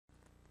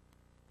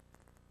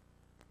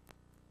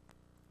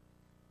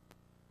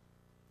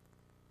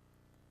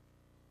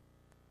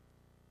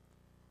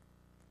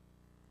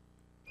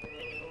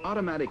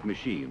Automatic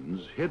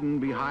machines hidden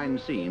behind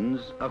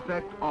scenes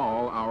affect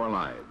all our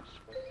lives.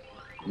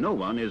 No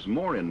one is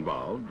more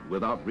involved,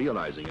 without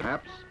realizing it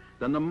perhaps,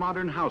 than the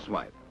modern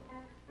housewife.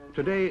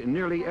 Today,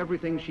 nearly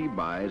everything she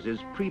buys is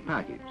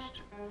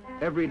pre-packaged.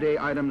 Everyday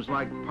items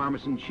like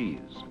Parmesan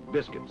cheese,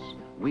 biscuits,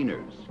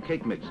 wieners,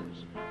 cake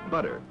mixes,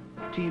 butter,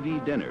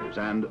 TV dinners,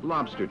 and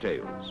lobster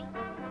tails.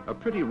 A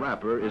pretty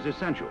wrapper is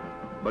essential,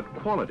 but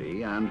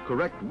quality and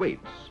correct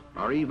weights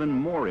are even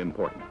more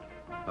important.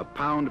 A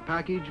pound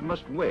package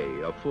must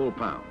weigh a full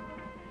pound.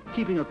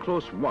 Keeping a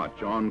close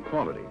watch on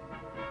quality,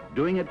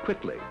 doing it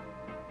quickly,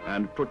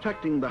 and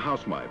protecting the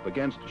housewife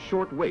against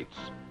short weights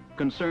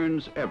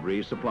concerns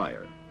every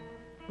supplier.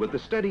 With the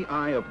steady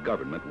eye of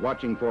government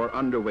watching for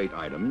underweight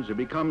items, it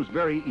becomes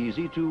very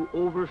easy to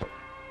overfill,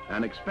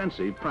 an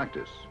expensive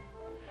practice.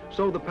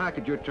 So the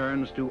packager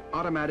turns to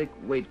automatic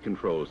weight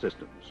control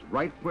systems,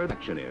 right where the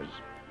action is,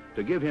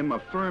 to give him a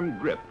firm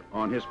grip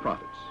on his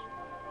profits.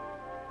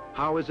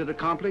 How is it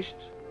accomplished?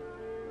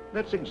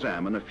 Let's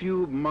examine a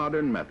few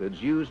modern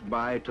methods used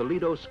by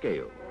Toledo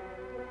Scale.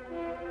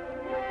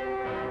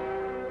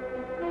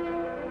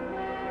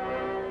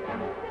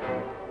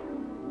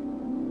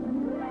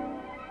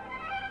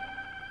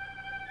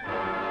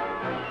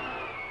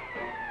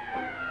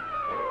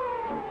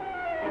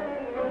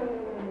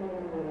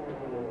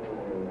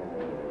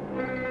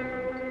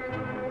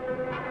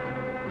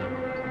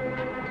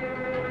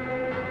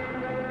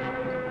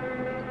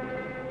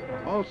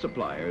 All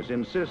suppliers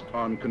insist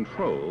on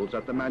controls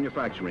at the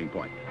manufacturing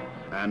point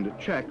and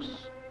checks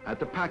at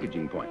the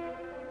packaging point.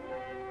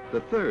 The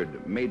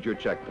third major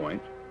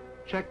checkpoint,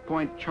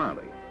 Checkpoint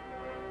Charlie,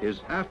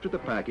 is after the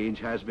package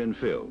has been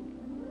filled.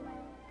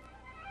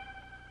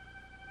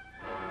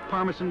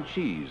 Parmesan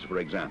cheese, for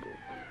example,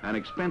 an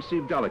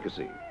expensive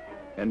delicacy,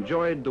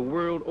 enjoyed the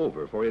world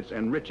over for its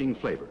enriching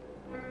flavor.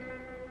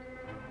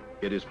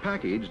 It is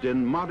packaged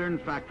in modern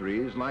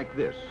factories like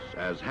this,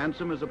 as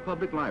handsome as a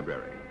public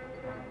library.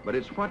 But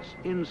it's what's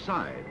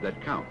inside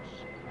that counts,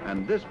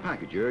 and this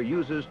packager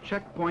uses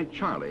Checkpoint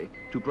Charlie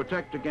to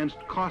protect against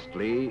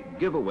costly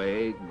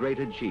giveaway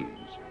grated cheese.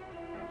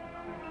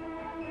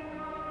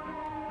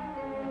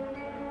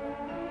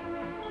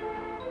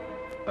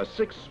 A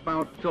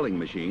 6-spout filling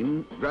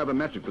machine,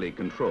 gravimetrically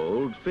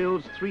controlled,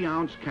 fills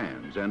 3-ounce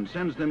cans and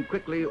sends them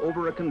quickly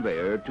over a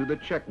conveyor to the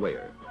check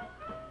weigher.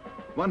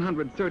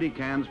 130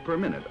 cans per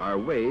minute are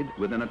weighed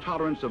within a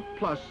tolerance of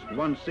plus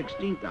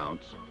 1/16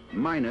 ounce,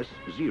 minus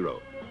 0.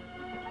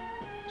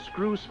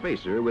 Screw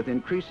spacer with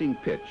increasing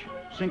pitch,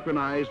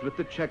 synchronized with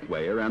the check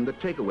weigher and the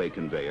takeaway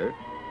conveyor,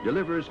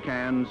 delivers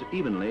cans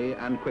evenly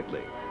and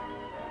quickly.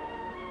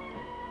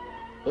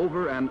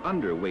 Over and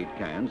underweight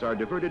cans are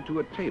diverted to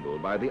a table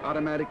by the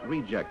automatic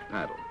reject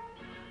paddle.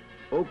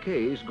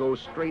 OKs go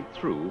straight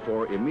through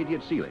for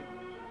immediate sealing.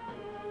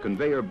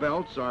 Conveyor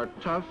belts are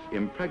tough,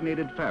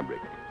 impregnated fabric,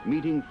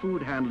 meeting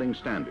food handling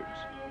standards.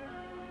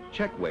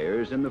 Check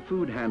weighers in the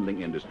food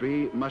handling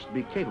industry must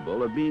be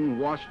capable of being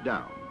washed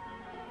down.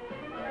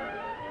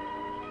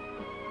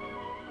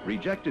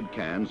 Rejected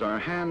cans are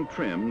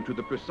hand-trimmed to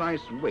the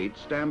precise weight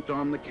stamped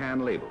on the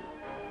can label.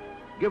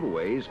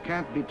 Giveaways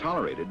can't be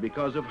tolerated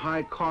because of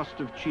high cost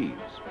of cheese,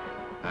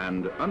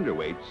 and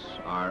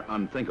underweights are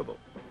unthinkable.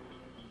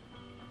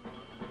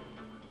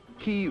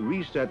 Key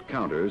reset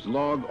counters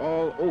log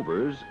all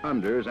overs,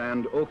 unders,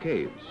 and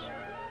OKs.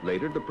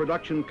 Later, the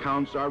production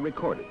counts are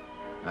recorded,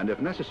 and if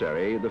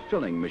necessary, the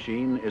filling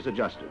machine is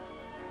adjusted.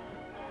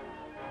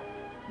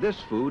 This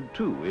food,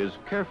 too, is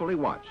carefully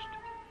watched.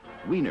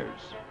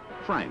 Wieners,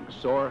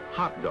 franks, or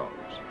hot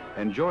dogs,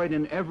 enjoyed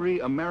in every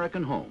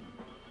American home.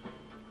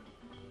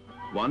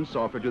 Once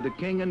offered to the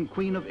King and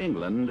Queen of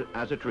England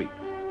as a treat.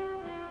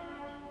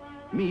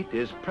 Meat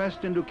is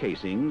pressed into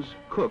casings,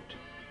 cooked,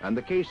 and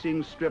the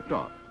casings stripped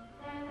off.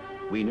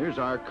 Wieners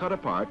are cut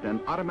apart and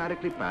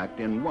automatically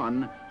packed in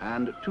 1-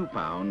 and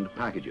 2-pound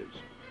packages.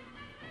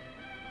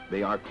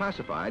 They are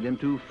classified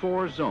into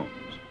 4 zones.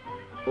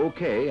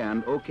 OK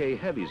and OK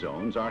heavy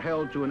zones are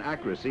held to an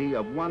accuracy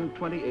of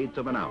 1/28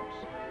 of an ounce.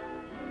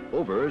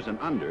 Overs and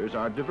unders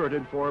are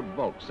diverted for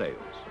bulk sales.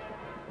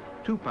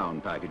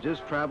 2-pound packages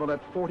travel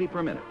at 40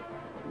 per minute,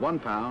 1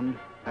 pound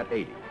at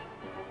 80.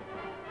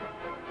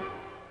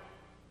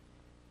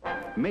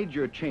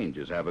 Major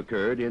changes have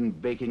occurred in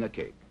baking a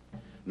cake.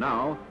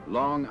 Now,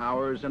 long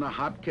hours in a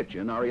hot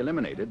kitchen are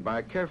eliminated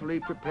by carefully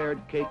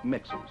prepared cake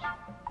mixes.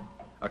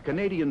 A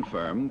Canadian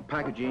firm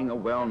packaging a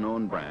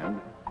well-known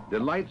brand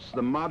delights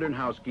the modern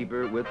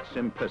housekeeper with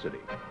simplicity.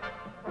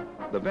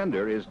 The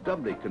vendor is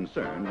doubly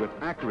concerned with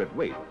accurate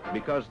weight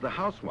because the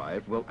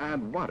housewife will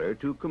add water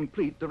to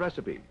complete the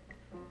recipe.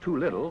 Too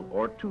little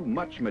or too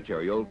much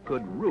material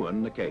could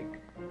ruin the cake.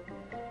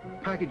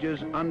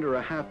 Packages under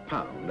a ½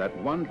 pound at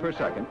 1 per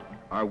second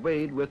are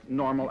weighed with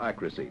normal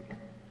accuracy.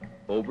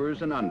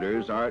 Overs and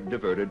unders are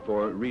diverted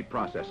for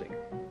reprocessing.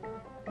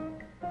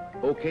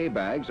 OK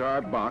bags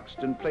are boxed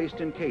and placed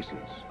in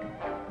cases.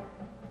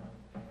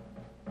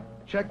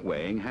 Check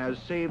weighing has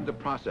saved the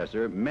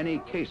processor many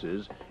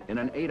cases in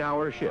an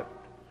 8-hour shift,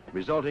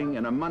 resulting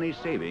in a money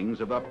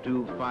savings of up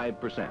to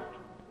 5%.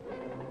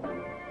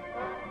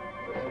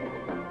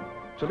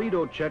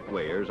 Toledo check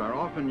weighers are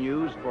often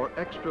used for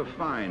extra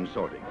fine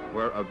sorting,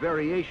 where a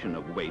variation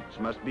of weights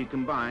must be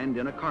combined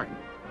in a carton.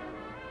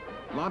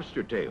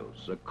 Lobster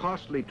tails, a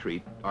costly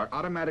treat, are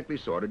automatically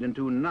sorted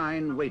into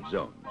 9 weight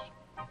zones.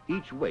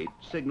 Each weight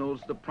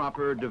signals the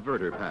proper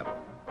diverter paddle.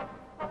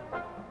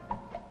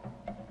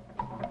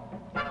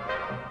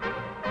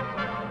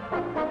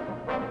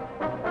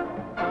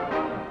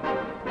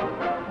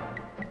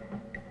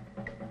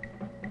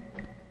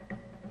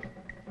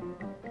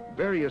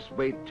 Various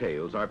weight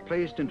tails are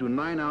placed into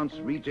 9-ounce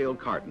retail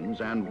cartons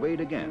and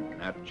weighed again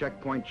at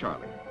Checkpoint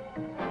Charlie.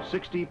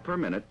 60 per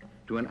minute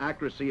to an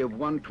accuracy of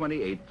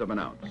 1/28th of an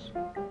ounce.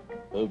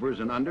 Overs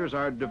and unders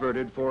are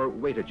diverted for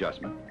weight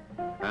adjustment,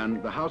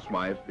 and the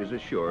housewife is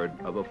assured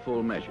of a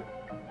full measure.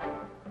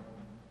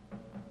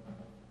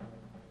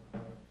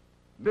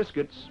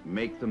 Biscuits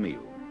make the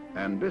meal,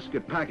 and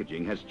biscuit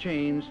packaging has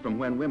changed from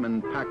when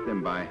women packed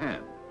them by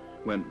hand,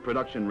 when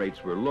production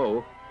rates were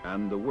low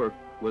and the work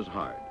was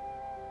hard.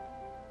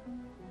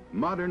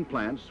 Modern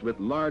plants with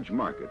large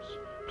markets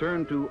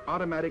turned to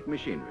automatic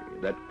machinery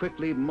that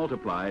quickly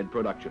multiplied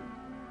production.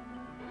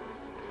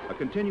 A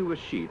continuous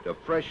sheet of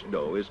fresh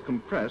dough is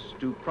compressed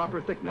to proper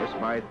thickness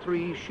by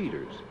 3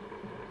 sheeters.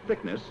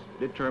 Thickness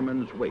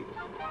determines weight.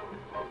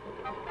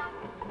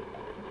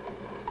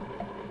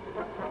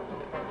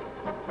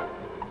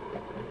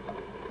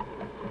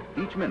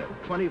 Each minute,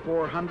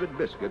 2,400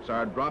 biscuits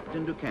are dropped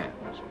into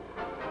cans.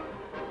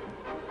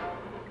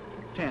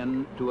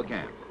 10 to a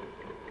can.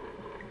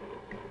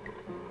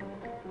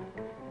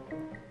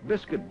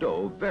 Biscuit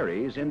dough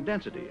varies in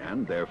density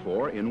and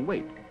therefore in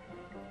weight.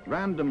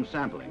 Random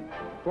sampling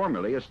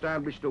formerly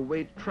established a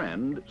weight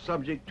trend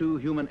subject to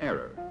human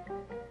error.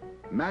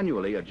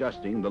 Manually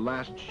adjusting the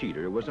last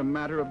sheeter was a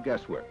matter of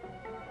guesswork.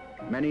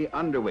 Many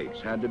underweights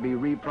had to be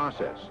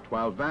reprocessed,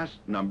 while vast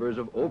numbers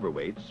of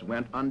overweights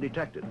went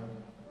undetected.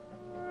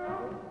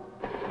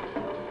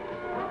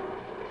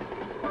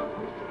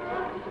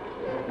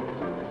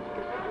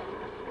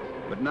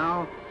 But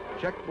now,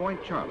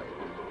 Checkpoint Charlie,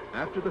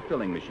 after the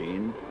filling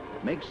machine,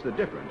 makes the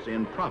difference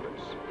in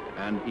profits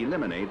and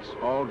eliminates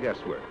all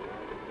guesswork.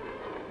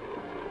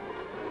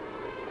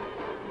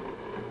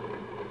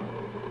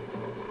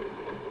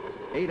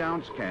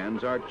 Eight-ounce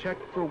cans are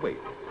checked for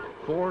weight,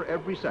 4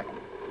 every second,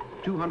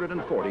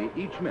 240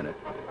 each minute,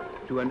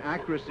 to an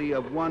accuracy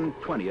of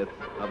 1/20th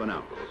of an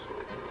ounce.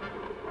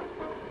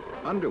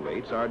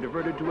 Underweights are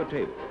diverted to a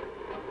table.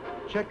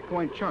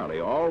 Checkpoint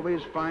Charlie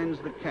always finds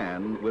the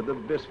can with the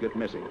biscuit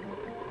missing,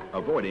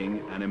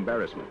 avoiding an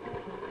embarrassment.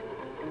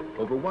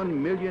 Over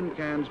 1 million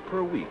cans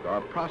per week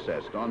are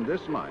processed on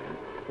this line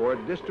for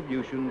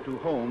distribution to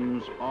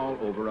homes all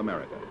over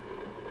America.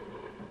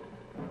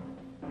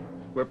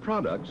 Where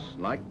products,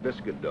 like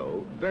biscuit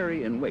dough,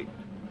 vary in weight,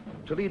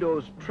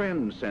 Toledo's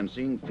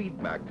trend-sensing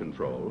feedback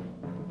control,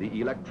 the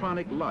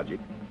electronic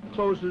logic,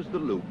 closes the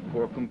loop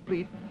for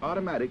complete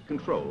automatic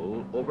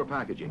control over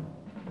packaging.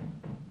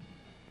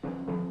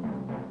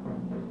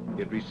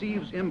 It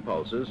receives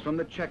impulses from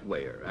the check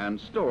weigher and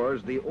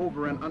stores the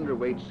over and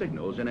underweight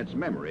signals in its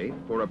memory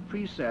for a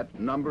preset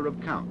number of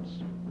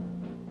counts.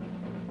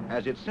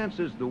 As it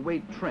senses the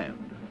weight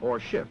trend or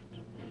shift,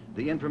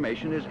 the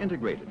information is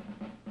integrated.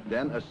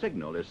 Then a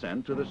signal is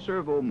sent to the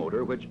servo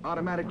motor, which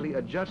automatically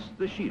adjusts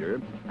the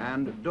sheeter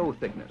and dough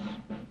thickness.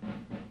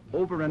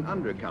 Over and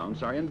under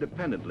counts are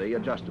independently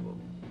adjustable.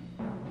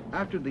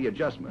 After the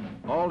adjustment,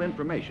 all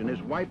information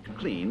is wiped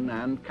clean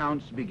and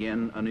counts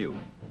begin anew.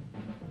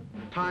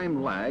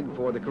 Time lag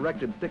for the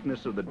corrected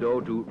thickness of the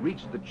dough to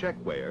reach the check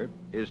weigher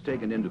is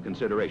taken into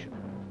consideration.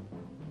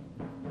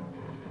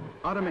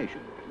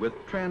 Automation with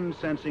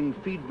trend-sensing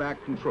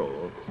feedback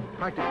control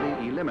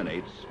practically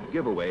eliminates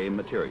giveaway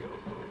material.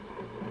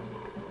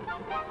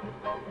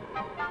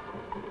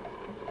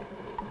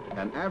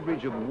 An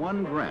average of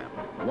 1 gram,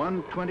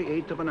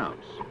 1/28th of an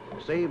ounce,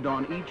 saved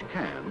on each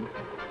can,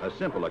 a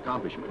simple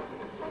accomplishment,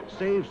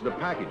 saves the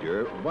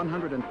packager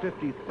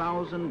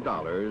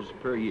 $150,000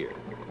 per year.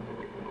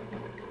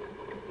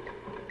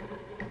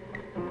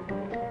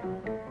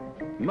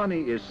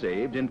 Money is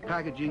saved in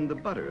packaging the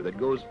butter that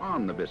goes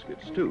on the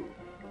biscuits, too.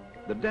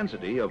 The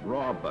density of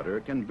raw butter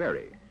can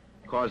vary,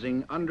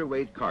 causing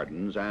underweight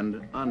cartons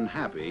and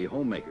unhappy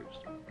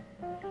homemakers.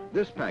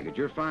 This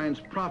packager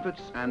finds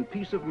profits and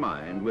peace of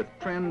mind with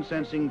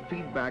trend-sensing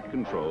feedback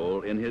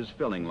control in his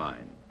filling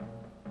line.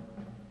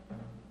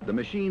 The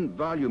machine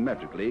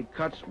volumetrically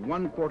cuts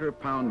 1/4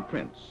 pound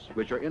prints,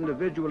 which are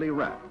individually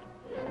wrapped,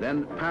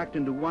 then packed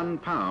into 1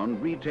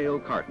 pound retail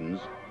cartons,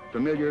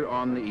 familiar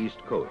on the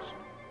East Coast.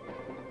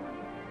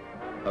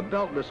 A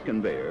beltless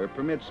conveyor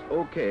permits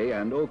OK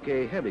and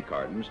OK heavy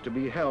cartons to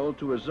be held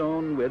to a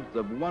zone width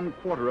of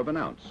 1/4 of an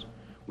ounce,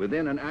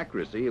 within an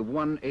accuracy of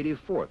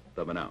 1/84th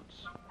of an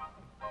ounce.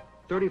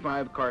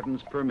 35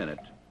 cartons per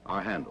minute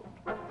are handled.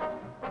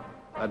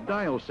 A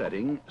dial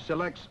setting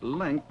selects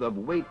length of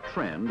weight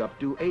trend up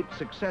to 8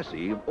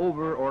 successive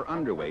over or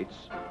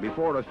underweights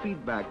before a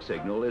feedback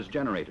signal is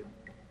generated.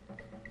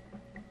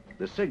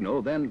 The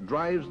signal then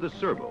drives the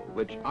servo,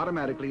 which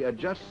automatically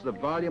adjusts the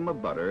volume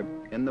of butter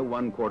in the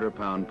 1/4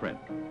 pound print.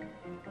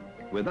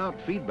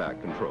 Without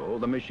feedback control,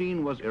 the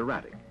machine was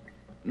erratic.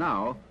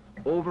 Now,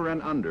 over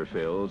and under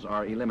fills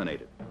are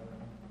eliminated.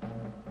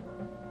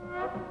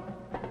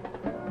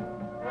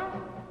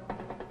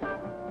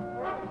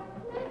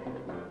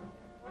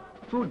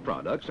 Food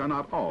products are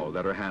not all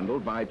that are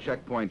handled by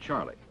Checkpoint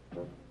Charlie.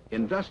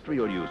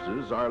 Industrial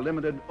uses are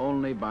limited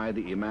only by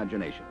the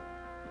imagination.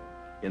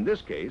 In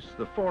this case,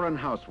 the foreign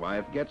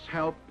housewife gets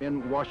help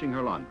in washing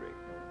her laundry.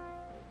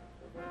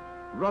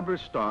 Rubber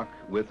stock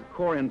with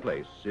core in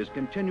place is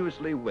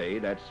continuously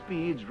weighed at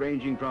speeds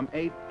ranging from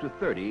 8 to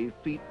 30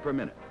 feet per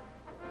minute.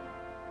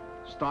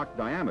 Stock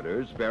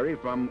diameters vary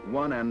from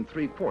 1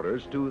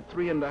 3/4 to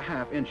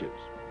 3½ inches.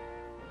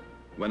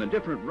 When a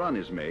different run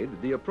is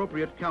made, the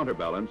appropriate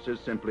counterbalance is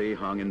simply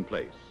hung in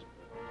place.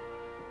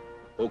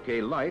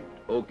 OK light,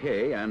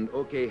 OK, and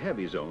OK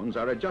heavy zones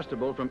are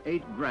adjustable from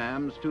 8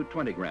 grams to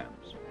 20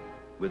 grams,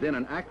 within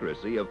an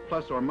accuracy of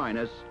plus or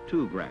minus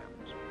 2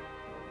 grams.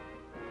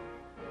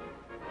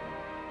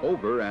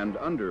 Over and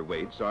under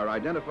weights are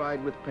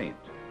identified with paint.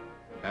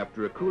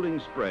 After a cooling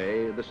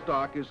spray, the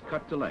stock is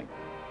cut to length.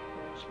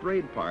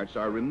 Sprayed parts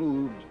are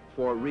removed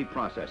for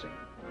reprocessing.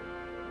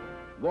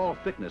 Wall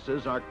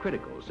thicknesses are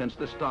critical since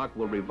the stock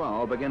will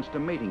revolve against a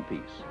mating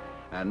piece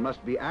and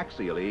must be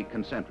axially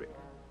concentric.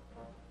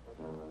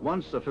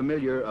 Once a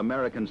familiar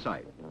American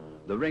sight,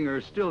 the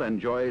ringer still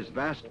enjoys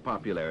vast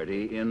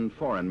popularity in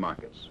foreign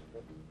markets.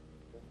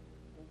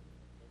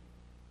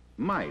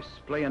 Mice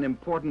play an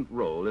important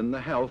role in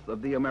the health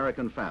of the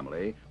American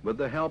family with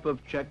the help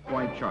of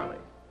Checkpoint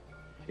Charlie.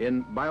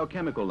 In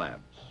biochemical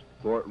labs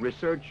for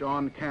research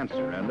on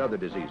cancer and other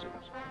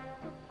diseases,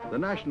 the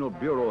National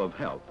Bureau of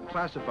Health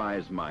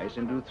classifies mice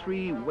into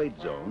 3 weight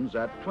zones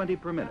at 20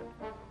 per minute,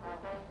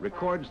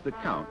 records the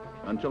count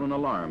until an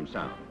alarm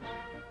sounds.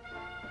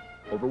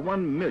 Over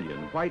 1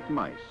 million white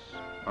mice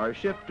are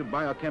shipped to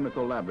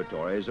biochemical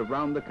laboratories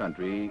around the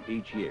country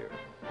each year.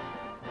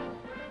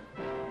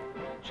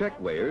 Check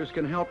weighers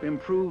can help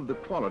improve the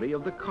quality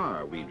of the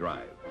car we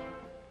drive.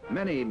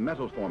 Many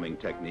metal forming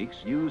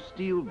techniques use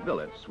steel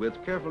billets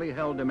with carefully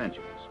held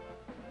dimensions.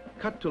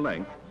 Cut to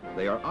length,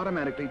 they are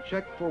automatically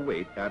checked for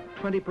weight at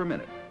 20 per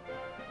minute,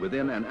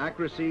 within an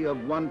accuracy of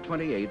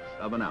 1/28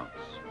 of an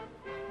ounce.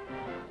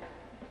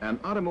 An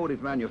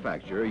automotive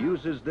manufacturer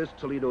uses this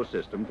Toledo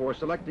system for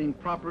selecting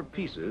proper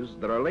pieces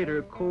that are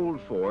later cold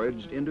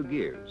forged into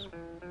gears.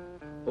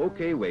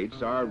 OK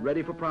weights are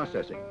ready for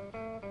processing.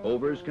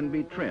 Overs can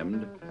be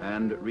trimmed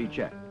and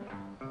rechecked.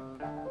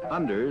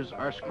 Unders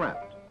are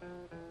scrapped.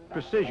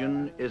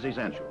 Precision is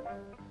essential.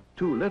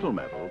 Too little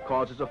metal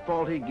causes a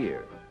faulty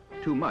gear.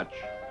 Too much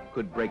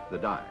could break the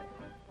die.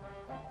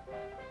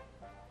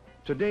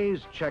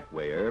 Today's check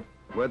weigher,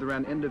 whether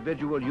an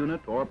individual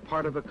unit or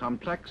part of a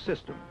complex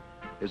system,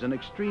 is an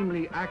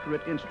extremely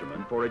accurate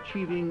instrument for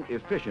achieving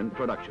efficient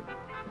production.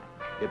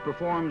 It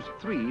performs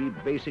 3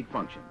 basic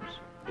functions.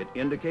 It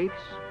indicates,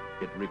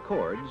 it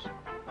records,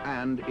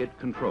 and it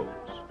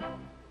controls.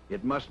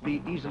 It must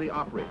be easily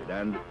operated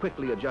and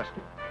quickly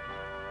adjusted.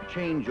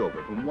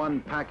 Changeover from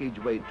one package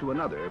weight to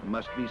another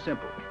must be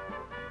simple.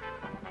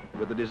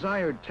 With the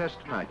desired test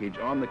package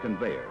on the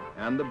conveyor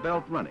and the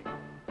belt running,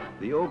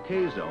 the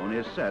OK zone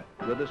is set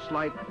with a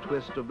slight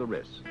twist of the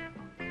wrist.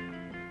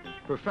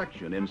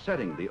 Perfection in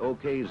setting the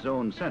OK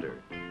zone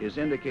center is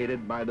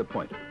indicated by the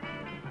pointer.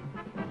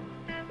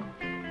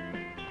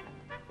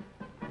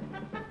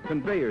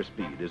 Conveyor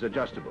speed is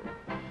adjustable.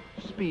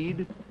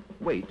 Speed,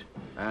 weight,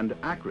 and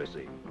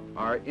accuracy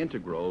are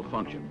integral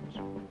functions.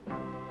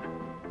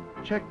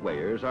 Check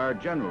weighers are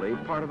generally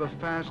part of a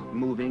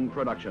fast-moving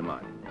production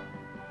line.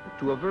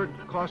 To avert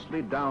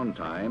costly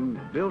downtime,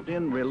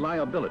 built-in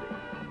reliability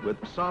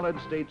with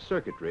solid-state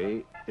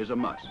circuitry is a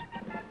must.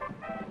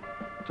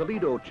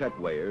 Toledo check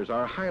weighers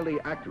are highly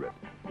accurate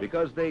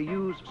because they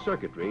use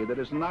circuitry that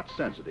is not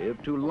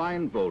sensitive to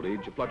line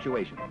voltage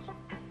fluctuations.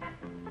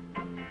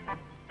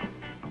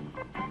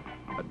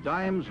 A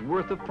dime's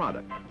worth of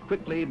product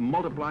quickly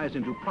multiplies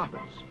into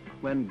profits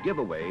when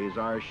giveaways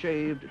are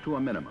shaved to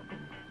a minimum.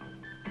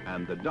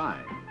 And the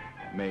dime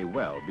may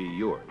well be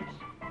yours.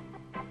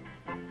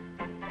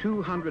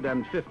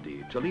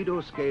 250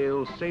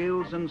 Toledo-scale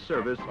sales and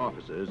service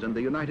offices in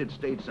the United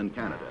States and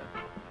Canada,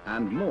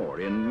 and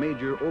more in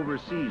major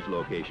overseas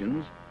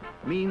locations,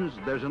 means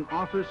there's an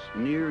office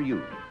near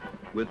you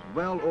with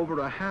well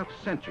over a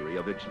half-century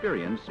of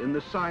experience in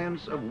the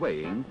science of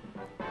weighing,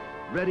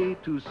 ready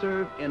to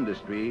serve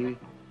industry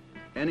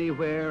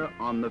anywhere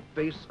on the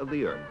face of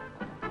the earth.